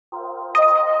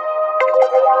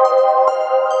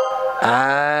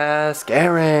Ask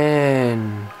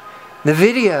Aaron. The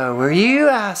video where you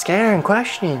ask Aaron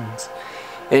questions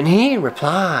and he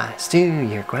replies to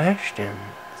your questions.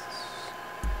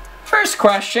 First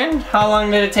question, how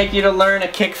long did it take you to learn a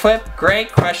kickflip?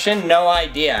 Great question, no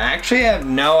idea. Actually, I have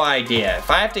no idea. If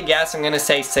I have to guess, I'm gonna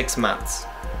say 6 months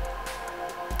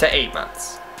to 8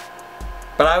 months.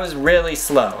 But I was really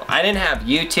slow. I didn't have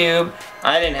YouTube,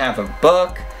 I didn't have a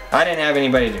book, I didn't have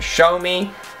anybody to show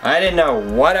me, I didn't know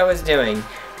what I was doing.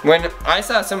 When I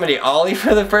saw somebody ollie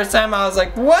for the first time, I was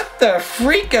like, what the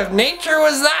freak of nature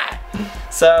was that?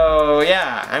 So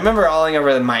yeah, I remember ollieing over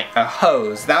a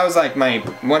hose. That was like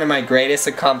one of my greatest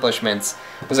accomplishments.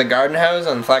 It was a garden hose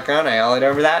on the flat ground. I ollied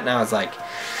over that and I was like,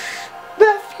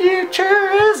 the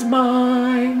future is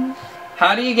mine.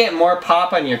 How do you get more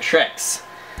pop on your tricks?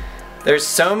 There's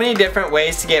so many different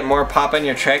ways to get more pop on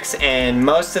your tricks, and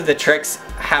most of the tricks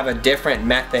have a different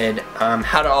method.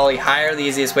 How to ollie higher, the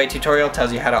easiest way tutorial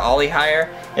tells you how to ollie higher.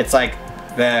 It's like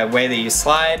the way that you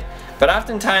slide. But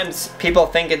oftentimes people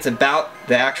think it's about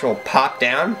the actual pop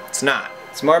down. It's not.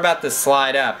 It's more about the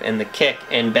slide up and the kick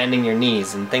and bending your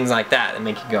knees and things like that that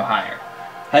make you go higher.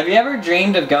 Have you ever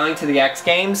dreamed of going to the X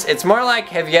Games? It's more like,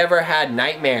 have you ever had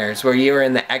nightmares where you were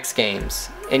in the X Games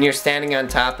and you're standing on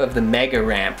top of the mega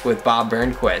ramp with Bob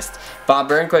Burnquist. Bob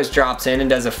Burnquist drops in and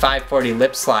does a 540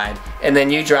 lip slide, and then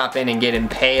you drop in and get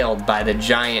impaled by the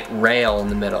giant rail in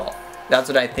the middle. That's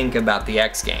what I think about the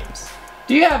X Games.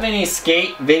 Do you have any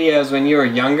skate videos when you were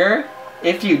younger?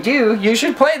 If you do, you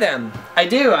should play them. I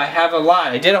do, I have a lot.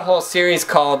 I did a whole series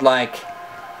called like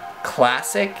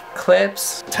classic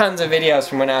clips. Tons of videos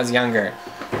from when I was younger.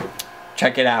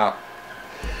 Check it out.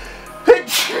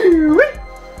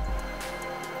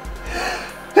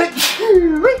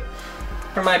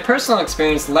 From my personal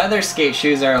experience, leather skate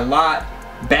shoes are a lot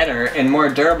better and more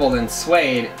durable than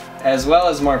suede, as well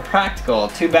as more practical.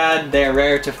 Too bad they're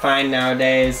rare to find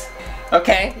nowadays.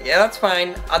 Okay, yeah, that's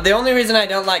fine. The only reason I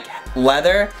don't like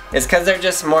leather is because they're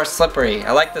just more slippery.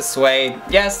 I like the suede.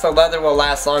 Yes, the leather will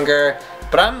last longer,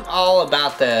 but I'm all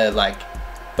about the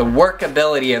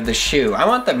workability of the shoe. I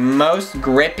want the most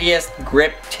grippiest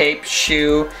grip tape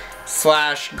shoe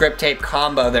 / grip tape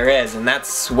combo there is, and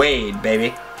that's suede,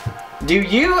 baby. Do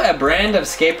you a brand of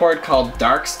skateboard called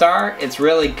Dark Star? It's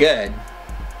really good.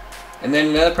 And then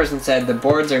another person said the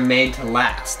boards are made to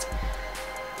last.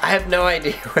 I have no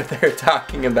idea what they're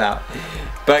talking about,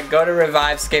 but go to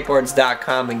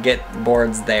reviveskateboards.com and get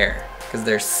boards there, because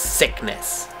they're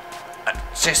sickness.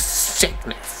 Just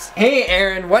sickness. Hey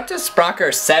Aaron, what does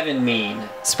Sprocker 7 mean?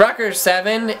 Sprocker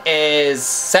 7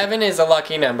 is a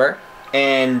lucky number,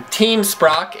 and Team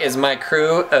Sprock is my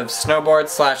crew of snowboard /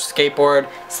 skateboard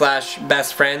 /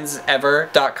 best friends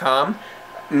ever.com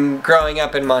growing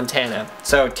up in Montana.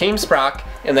 So Team Sprock,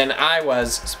 and then I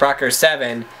was Sprocker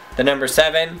 7, the number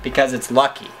 7, because it's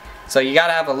lucky. So you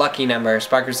gotta have a lucky number,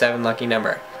 Sprocker 7 lucky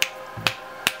number.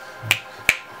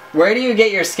 Where do you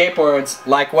get your skateboards?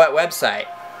 Like what website?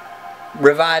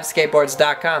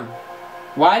 ReviveSkateboards.com.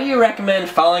 Why do you recommend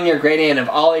following your gradient of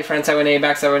ollie, frontside 180,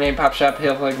 backside 180, pop shop,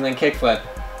 heel flick, and then kickflip?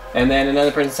 And then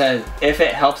another person says, if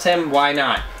it helps him, why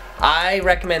not? I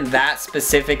recommend that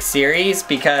specific series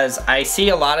because I see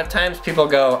a lot of times people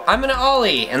go, I'm gonna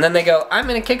ollie, and then they go, I'm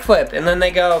gonna kickflip, and then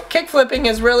they go, kickflipping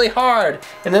is really hard,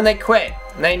 and then they quit,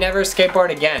 and they never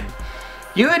skateboard again.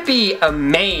 You would be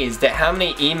amazed at how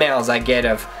many emails I get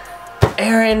of,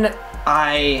 Aaron,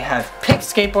 I have picked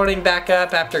skateboarding back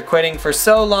up after quitting for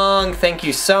so long, thank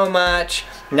you so much.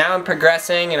 Now I'm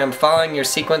progressing and I'm following your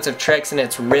sequence of tricks and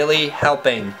it's really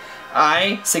helping.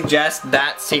 I suggest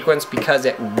that sequence because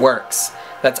it works.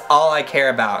 That's all I care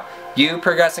about. You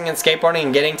progressing in skateboarding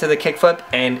and getting to the kickflip,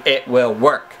 and it will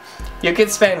work. You could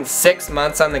spend 6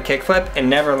 months on the kickflip and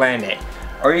never land it.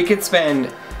 Or you could spend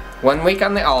 1 week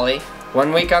on the ollie,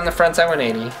 1 week on the frontside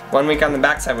 180, 1 week on the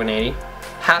backside 180,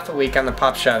 half a week on the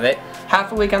pop shove it,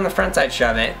 half a week on the frontside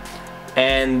shove it,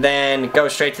 and then go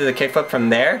straight to the kickflip from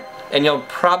there, and you'll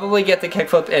probably get the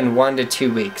kickflip in 1 to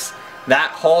 2 weeks.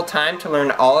 That whole time to learn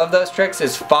all of those tricks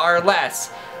is far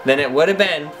less than it would have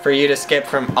been for you to skip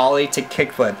from ollie to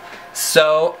kickflip.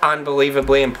 So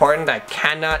unbelievably important. I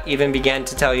cannot even begin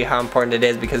to tell you how important it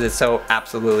is because it's so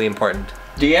absolutely important.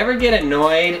 Do you ever get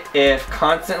annoyed if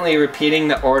constantly repeating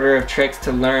the order of tricks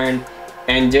to learn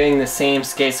and doing the same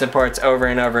skate supports over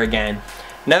and over again?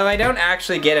 No, I don't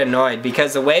actually get annoyed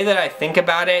because the way that I think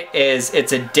about it is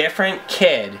it's a different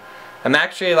kid. I'm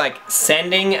actually like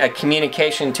sending a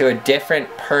communication to a different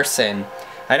person.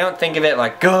 I don't think of it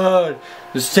like, God,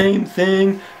 the same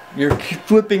thing, you're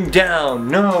flipping down,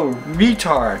 no,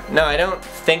 retard. No, I don't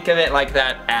think of it like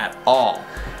that at all.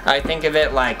 I think of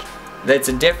it like, It's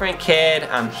a different kid.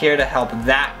 I'm here to help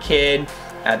that kid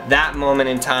at that moment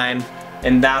in time,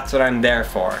 and that's what I'm there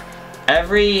for.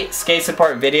 Every skate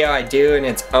support video I do in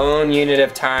its own unit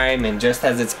of time and just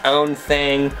has its own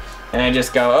thing, and I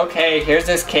just go, okay, here's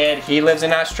this kid, he lives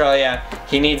in Australia,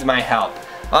 he needs my help.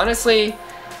 Honestly,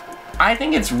 I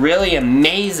think it's really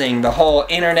amazing, the whole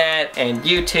internet and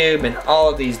YouTube and all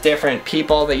of these different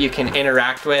people that you can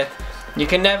interact with. You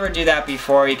can never do that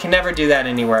before, you can never do that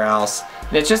anywhere else.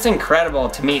 And it's just incredible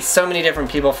to meet so many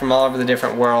different people from all over the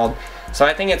different world. So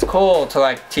I think it's cool to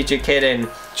like teach a kid in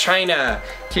China,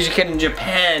 teach a kid in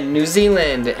Japan, New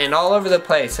Zealand, and all over the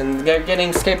place. And they're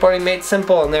getting skateboarding made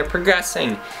simple and they're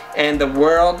progressing. And the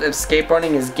world of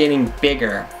skateboarding is getting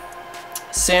bigger.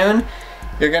 Soon,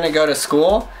 you're gonna go to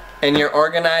school and your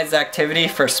organized activity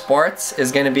for sports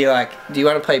is gonna be like, do you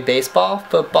wanna play baseball,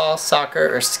 football,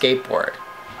 soccer, or skateboard?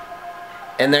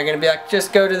 And they're gonna be like,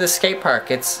 just go to the skate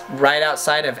park. It's right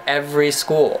outside of every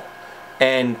school.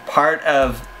 And part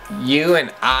of you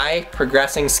and I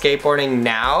progressing skateboarding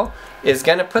now is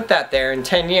gonna put that there in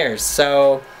 10 years.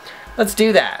 So let's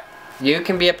do that. You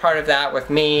can be a part of that with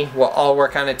me. We'll all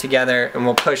work on it together and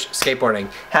we'll push skateboarding.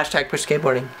 Hashtag push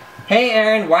skateboarding. Hey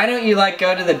Aaron, why don't you like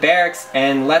go to the Berrics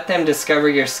and let them discover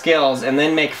your skills and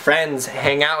then make friends,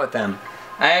 hang out with them?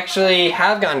 I actually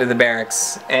have gone to the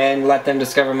Berrics and let them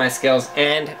discover my skills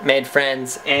and made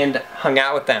friends and hung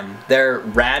out with them. They're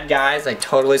rad guys. I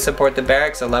totally support the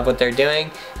Berrics. I love what they're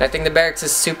doing. And I think the Berrics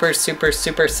is super, super,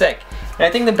 super sick. And I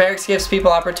think the Berrics gives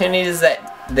people opportunities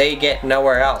that they get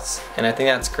nowhere else. And I think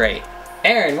that's great.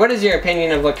 Aaron, what is your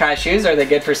opinion of Lakai shoes? Are they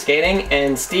good for skating?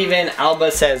 And Steven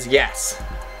Alba says yes.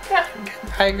 Yeah,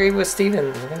 I agree with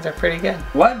Steven. These are pretty good.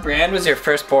 What brand was your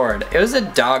first board? It was a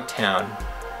Dogtown.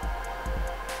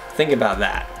 Think about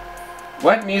that.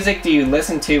 What music do you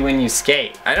listen to when you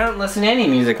skate? I don't listen to any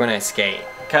music when I skate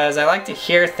because I like to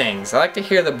hear things. I like to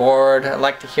hear the board, I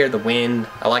like to hear the wind,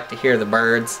 I like to hear the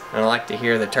birds, and I like to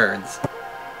hear the turds.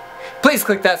 Please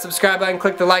click that subscribe button,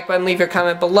 click the like button, leave your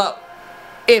comment below.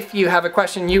 If you have a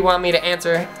question you want me to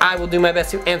answer, I will do my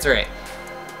best to answer it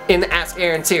in the Ask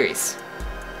Aaron series.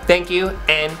 Thank you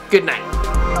and good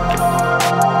night.